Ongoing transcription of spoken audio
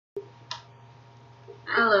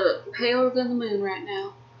I look paler than the moon right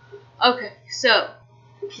now. Okay, so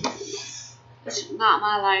this is not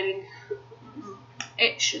my lighting.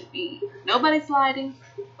 It should be nobody's lighting,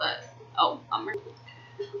 but I'm ready.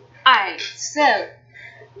 Alright, so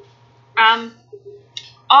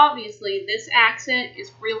obviously this accent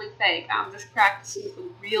is really fake. I'm just practicing for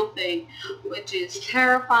the real thing, which is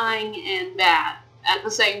terrifying and bad at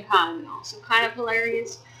the same time, and also kind of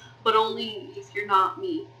hilarious, but only if you're not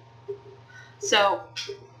me. So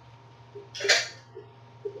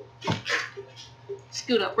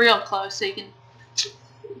scoot up real close so you can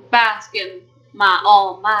bask in my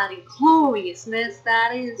almighty gloriousness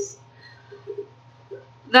that is.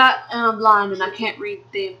 That, and I'm blind and I can't read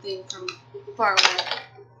the damn thing from far away.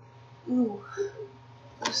 Ooh,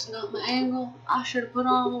 that's not my angle. I should have put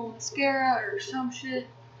on a little mascara or some shit.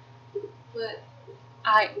 But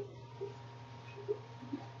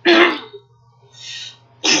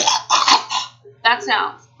that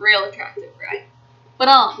sounds real attractive, right?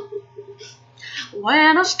 But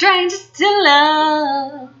when a stranger's to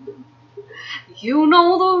love, you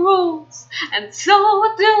know the rules, and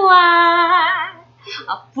so do I.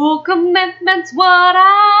 A full commitment's what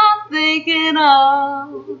I'm thinking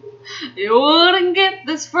of. You wouldn't get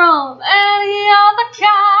this from any other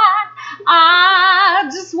guy. I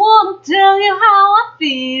just wanna tell you how I'm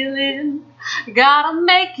feeling. Gotta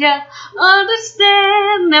make you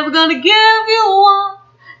understand. Never gonna give you up.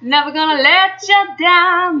 Never gonna let you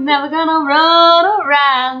down. Never gonna run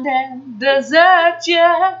around and desert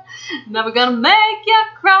you. Never gonna make you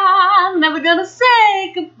cry. Never gonna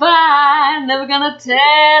say goodbye. Never gonna tell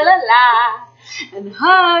a lie and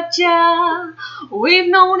hurt you. We've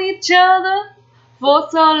known each other for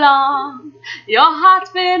so long. Your heart's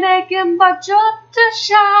been aching, but you're too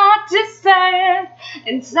shy to say it.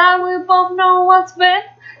 Inside we both know what's been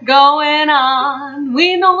going on.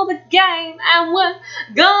 We know the game and we're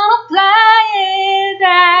gonna play it.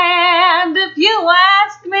 And if you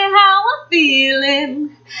ask me how I'm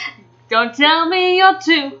feeling, don't tell me you're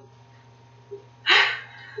too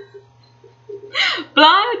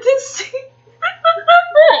blind to see.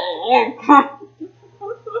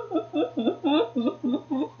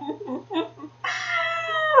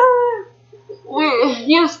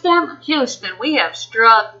 Houston, we have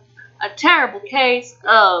struck a terrible case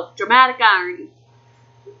of dramatic irony.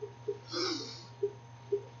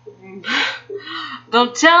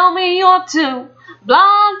 Don't tell me you're too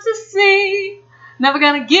blind to see. Never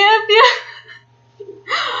gonna give you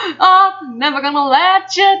up, never gonna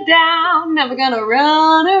let you down. Never gonna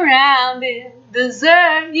run around and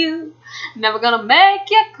desert you. Never gonna make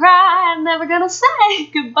you cry. Never gonna say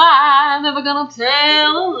goodbye. Never gonna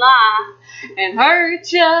tell a lie and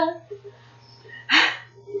hurt you.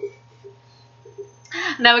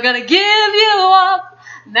 Never gonna give you up.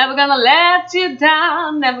 Never gonna let you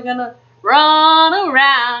down. Never gonna run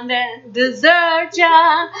around and desert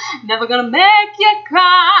ya. Never gonna make you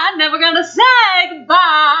cry. Never gonna say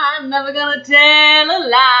goodbye. Never gonna tell a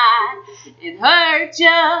lie and hurt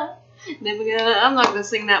ya. Never gonna. I'm not gonna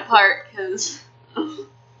sing that part because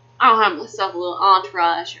I don't have myself a little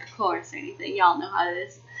entourage or chorus or anything. Y'all know how it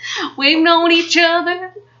is. We've known each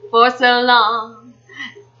other for so long.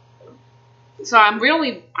 So I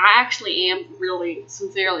actually am really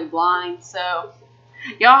sincerely blind. So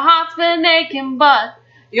your heart's been aching, but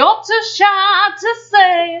you're too shy to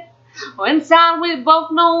say it. Inside we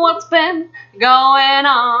both know what's been going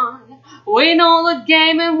on. We know the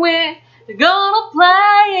game and we're gonna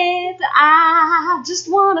play it. I just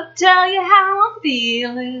wanna tell you how I'm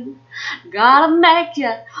feeling. Gotta make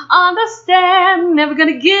you understand. Never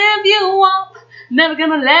gonna give you up. Never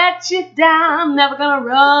gonna let you down. Never gonna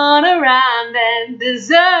run around and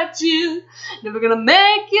desert you. Never gonna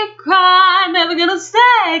make you cry. Never gonna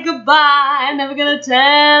say goodbye. Never gonna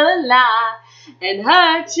tell a lie and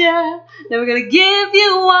hurt you. Never gonna give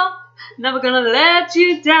you up. Never gonna let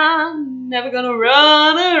you down. Never gonna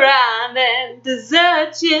run around and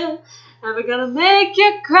desert you. Never gonna make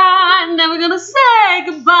you cry. Never gonna say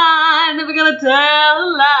goodbye. Never gonna tell a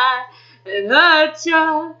lie and hurt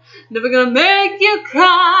you. Never gonna make you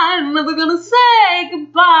cry. Never gonna say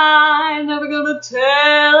goodbye. Never gonna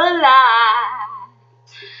tell a lie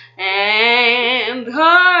and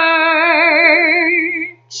hurt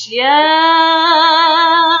you.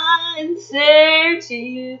 Insert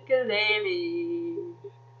ukulele.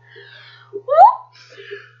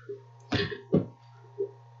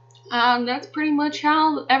 That's pretty much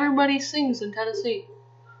how everybody sings in Tennessee.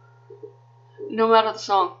 No matter the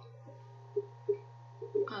song.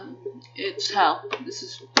 It's hell. This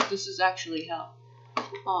is actually hell.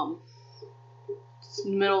 It's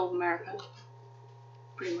in the middle of America,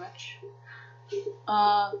 pretty much.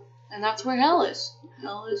 And that's where hell is.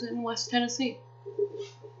 Hell is in West Tennessee.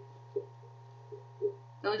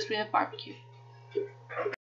 At least we have barbecue.